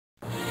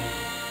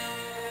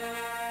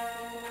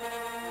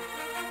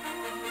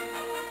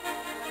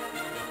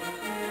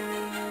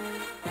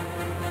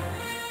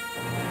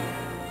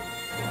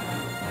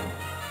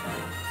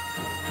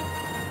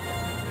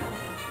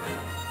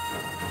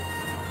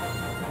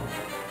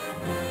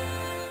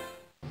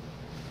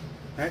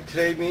Alright,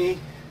 today me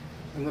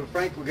and little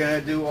Frank, we're going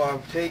to do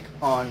our take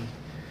on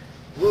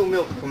blue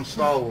milk from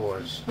Star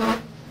Wars.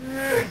 I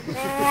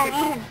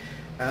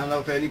don't know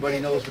if anybody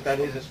knows what that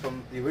is. It's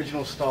from the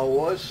original Star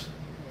Wars,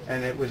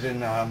 and it was in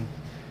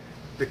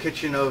the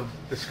kitchen of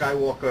the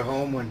Skywalker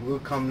home when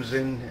Luke comes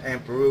in.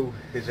 Aunt Beru,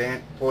 his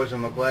aunt, pours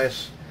him a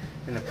glass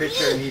in the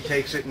pitcher, and he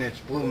takes it, and it's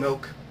blue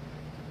milk.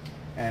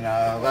 And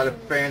a lot of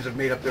fans have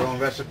made up their own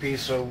recipes,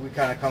 so we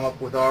kind of come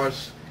up with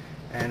ours,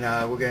 and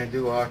we're going to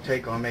do our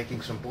take on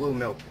making some blue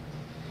milk.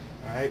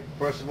 Alright,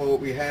 first of all, what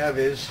we have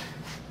is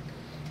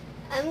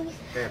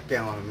half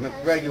gallon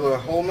of regular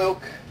whole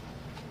milk,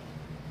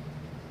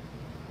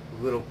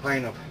 a little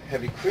pint of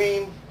heavy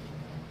cream,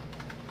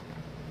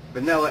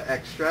 vanilla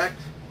extract,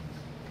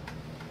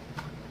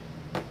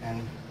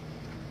 and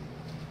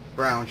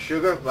brown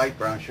sugar, light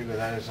brown sugar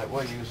that is, that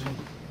we're using.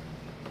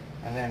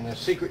 And then the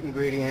secret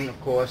ingredient, of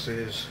course,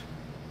 is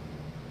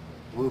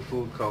blue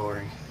food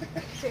coloring.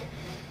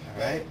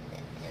 Alright?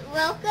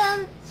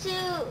 Welcome to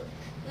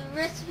the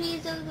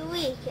Recipes of the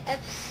Week,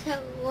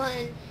 Episode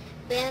 1,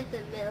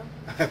 Bantha milk.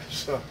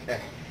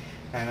 Okay.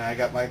 And I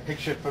got my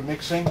picture for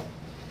mixing.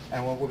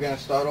 And what we're going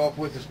to start off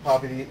with is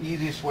probably the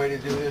easiest way to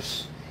do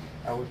this.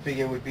 I would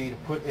figure would be to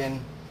put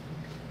in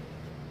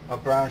a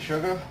brown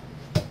sugar.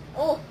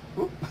 Oh.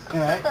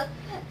 Alright.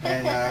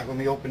 And when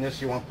we open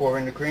this, you want to pour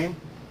in the cream.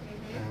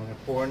 And we're going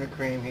to pour in the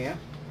cream here.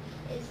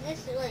 Is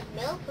this like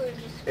milk or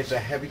just... It's a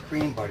heavy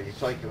cream, buddy.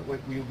 It's like what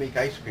you make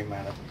ice cream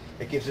out of.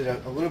 It gives it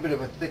a little bit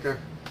of a thicker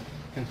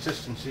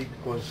consistency,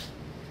 because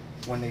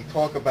when they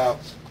talk about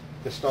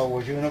the Star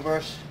Wars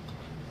universe,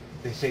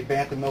 they say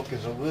Bantha milk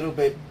is a little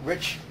bit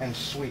rich and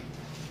sweet.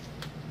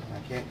 And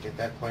I can't get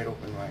that quite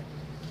open right.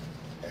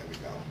 There we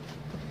go.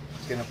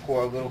 It's going to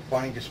pour a little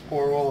funny. Just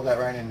pour all of that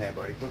right in there,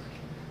 buddy. Look.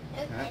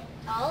 Okay. Right.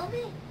 All of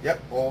it?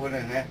 Yep, all of it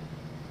in there.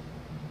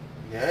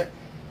 You get it?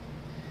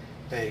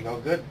 There you go.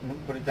 Good.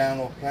 Put it down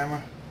off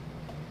camera.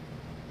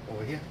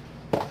 Over here.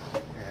 Yeah,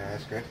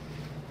 that's good.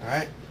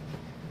 Alright.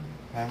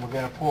 And we're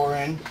going to pour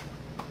in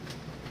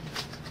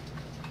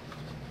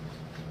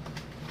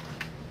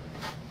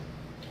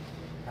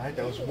alright,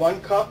 that was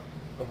 1 cup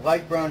of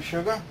light brown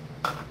sugar,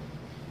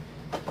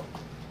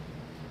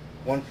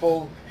 1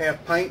 full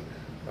half pint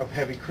of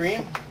heavy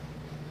cream,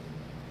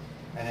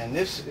 and then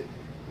this,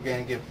 we're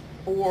going to give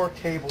 4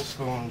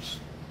 tablespoons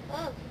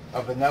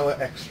of vanilla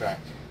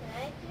extract.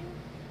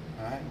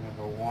 Alright, I'm going to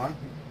go 1.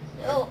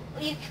 Oh,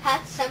 you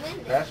got some in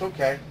there. That's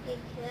okay. Can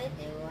I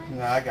do 1?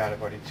 No, I got it,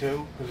 buddy.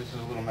 2, because this is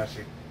a little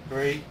messy.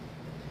 3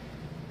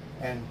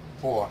 and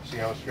 4. See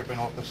how it's dripping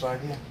off the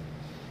side here?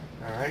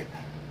 Alright.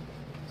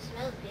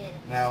 Smells good.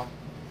 Now,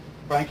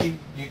 Frankie,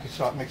 you can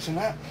start mixing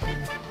that.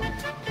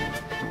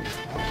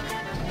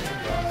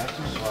 Nice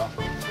and slow.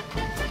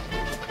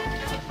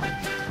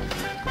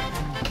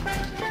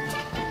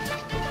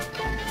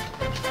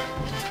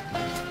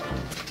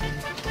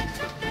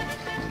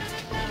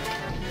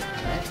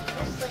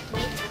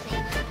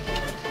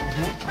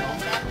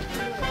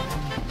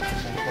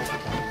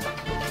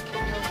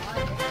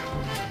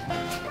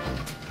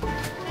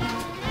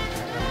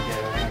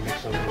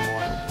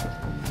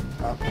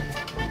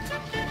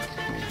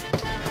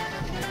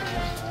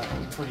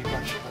 Pretty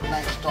much a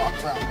nice dark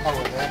brown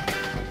color there.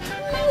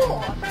 Ooh,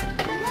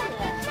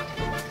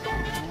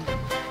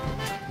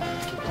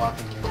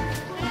 Blocking you.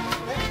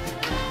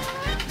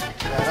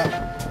 Mix that up.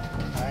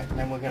 Alright, and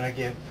then we're going to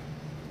give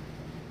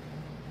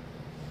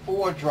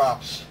 4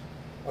 drops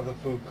of the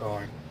food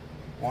coloring.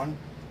 1,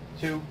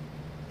 2,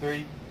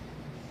 3,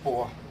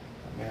 4.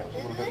 I mean, it was a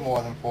little bit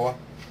more than 4.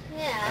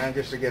 yeah. And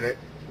just to get it,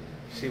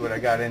 see what I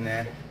got in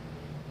there.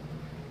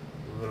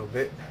 A little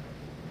bit.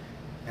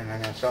 And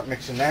I'm going to start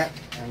mixing that,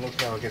 and look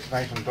how it gets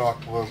nice and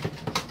dark blue.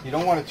 You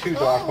don't want it too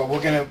dark, but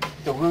we're going to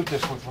dilute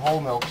this with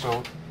whole milk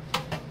so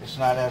it's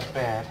not as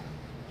bad.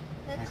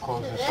 Let me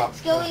close this up.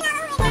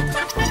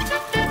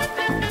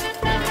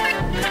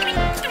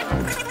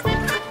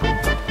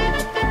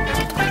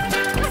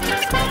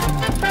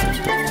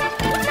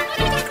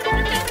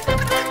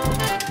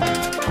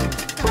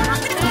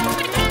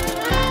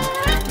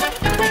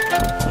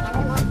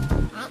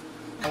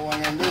 What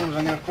I'm going to do is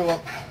I'm going to fill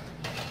up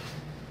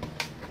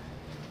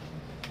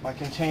my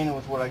container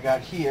with what I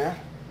got here.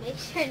 Make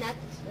sure not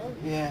to spill.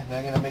 Yeah, then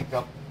I'm going to make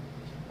up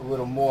a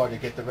little more to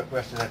get the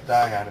rest of that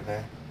dye out of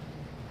there.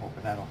 I'm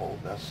hoping that'll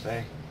hold, that'll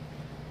stay.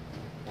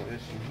 Put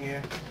this in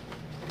here.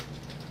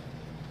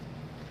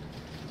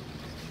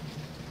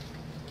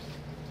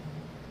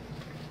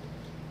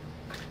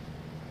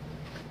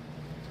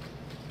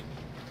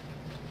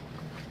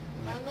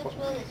 How much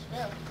will this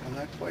fill? I'm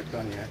not quite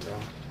done yet though.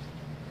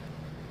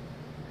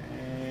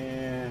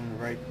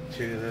 And right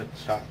to the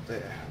top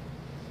there.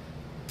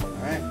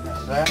 Alright,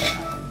 that's that.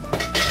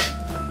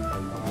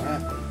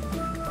 Alright.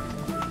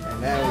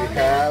 And now we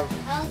have...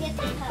 I'll get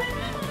the cup.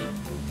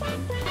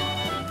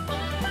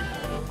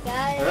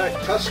 Got it. Alright,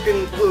 Tusken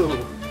Blue.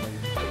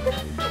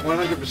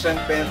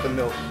 100% Bantha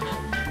milk.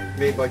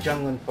 Made by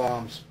Junglin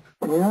Farms.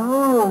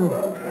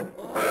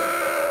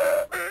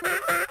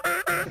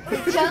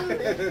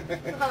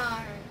 Junglin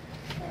Farms.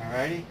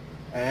 Alrighty.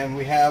 And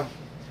we have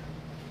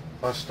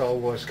our Star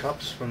Wars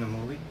cups from the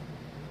movie.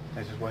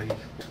 This is what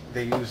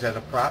they use as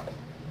a prop.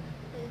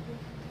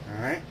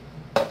 Alright.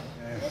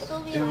 This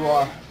will be Do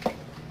mine. a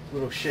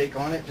little shake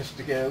on it just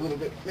to get a little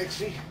bit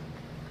mixy.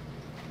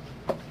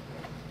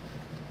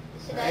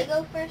 Should I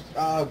go first?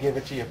 I'll give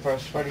it to you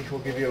first, buddy. We'll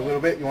give you a little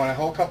bit. You want a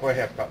whole cup or a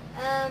half cup?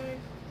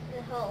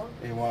 The whole.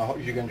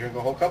 You're gonna drink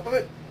a whole cup of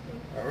it?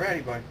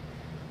 Alrighty, buddy.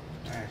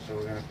 Alright, so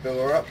we're gonna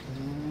fill her up.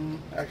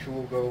 Actually,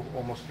 we'll go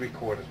almost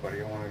 3/4,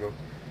 buddy. I want to go.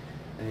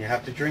 And you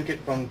have to drink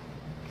it from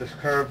the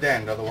curved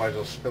end, otherwise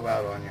it'll spill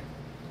out on you.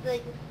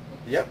 Like.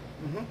 Yep.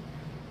 Let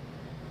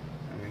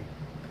me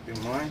do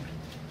mine.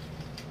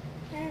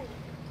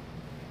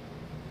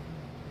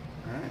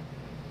 Alright.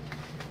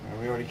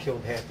 We already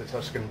killed half the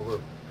Tusken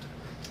blue.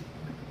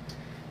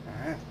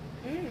 Alright.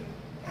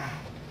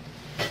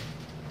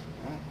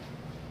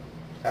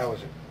 How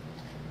was it?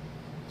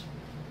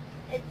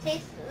 It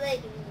tastes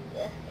like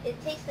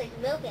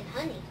milk and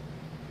honey.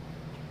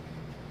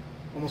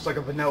 Almost like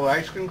a vanilla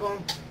ice cream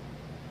cone?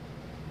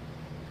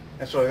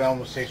 That's what it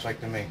almost tastes like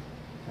to me.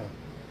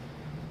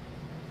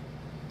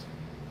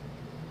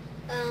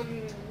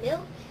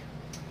 Milk,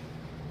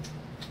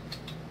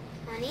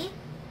 honey.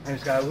 And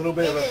it's got a little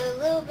bit of It's a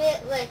little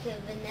bit like a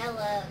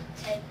vanilla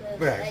type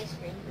of ice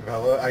cream.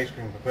 Vanilla ice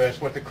cream, but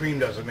that's what the cream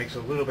does. It makes it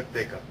a little bit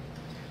thicker.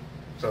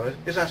 So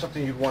it's not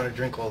something you'd want to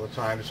drink all the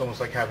time. It's almost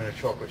like having a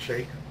chocolate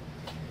shake.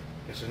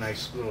 It's a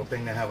nice little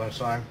thing to have on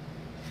time.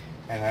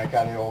 And I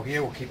got it all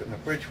here. We'll keep it in the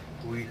fridge.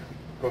 We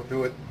go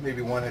through it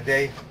maybe one a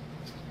day.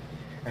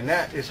 And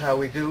that is how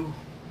we do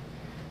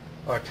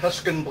our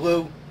Tusken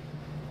blue,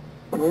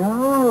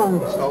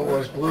 Star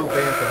Wars blue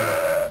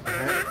Bantha.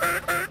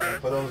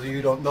 For those of you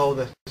who don't know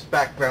the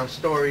background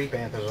story,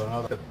 Banthas are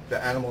another the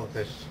animal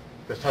that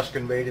the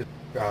Tusken Raiders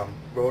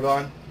rode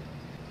on.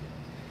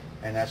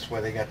 And that's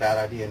where they got that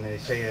idea. And they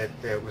say that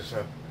it was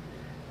a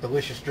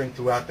delicious drink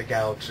throughout the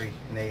galaxy.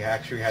 And they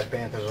actually had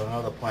Banthas on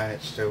other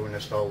planets too in the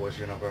Star Wars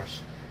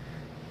universe.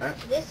 Huh?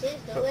 This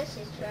is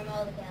delicious from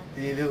all the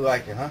galaxies. You do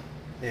like it, huh?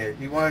 Yeah,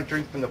 you want to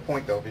drink from the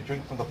point though. If you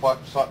drink from the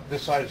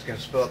this side, it's going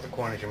to spill out the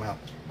corners of your mouth.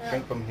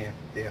 Drink from here,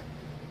 yeah.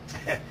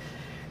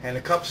 And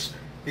the cups,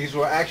 these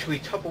were actually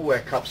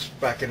Tupperware cups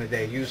back in the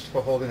day, used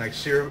for holding like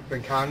syrup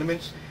and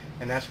condiments,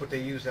 and that's what they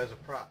used as a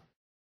prop.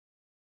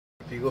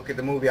 If you look at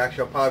the movie,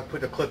 actually I'll probably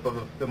put a clip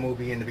of the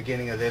movie in the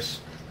beginning of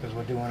this, because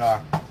we're doing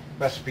our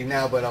recipe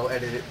now, but I'll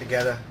edit it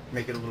together,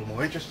 make it a little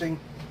more interesting.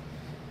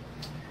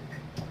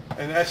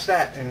 And that's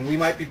that, and we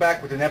might be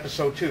back with an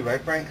episode 2,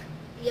 right Frank?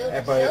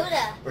 Yoda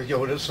soda. Or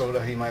Yoda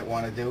soda he might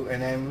want to do,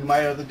 and then we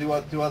might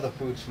do other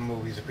foods from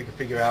movies if we can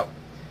figure out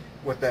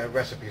what the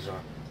recipes are.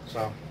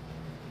 So,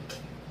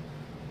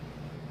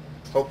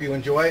 hope you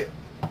enjoy it,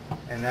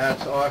 and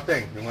that's our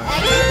thing.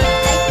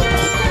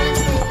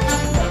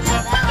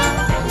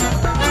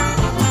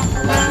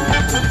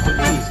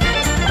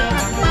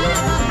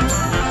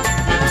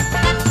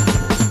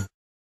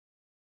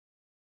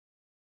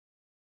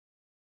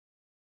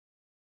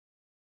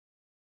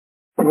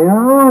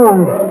 Oh.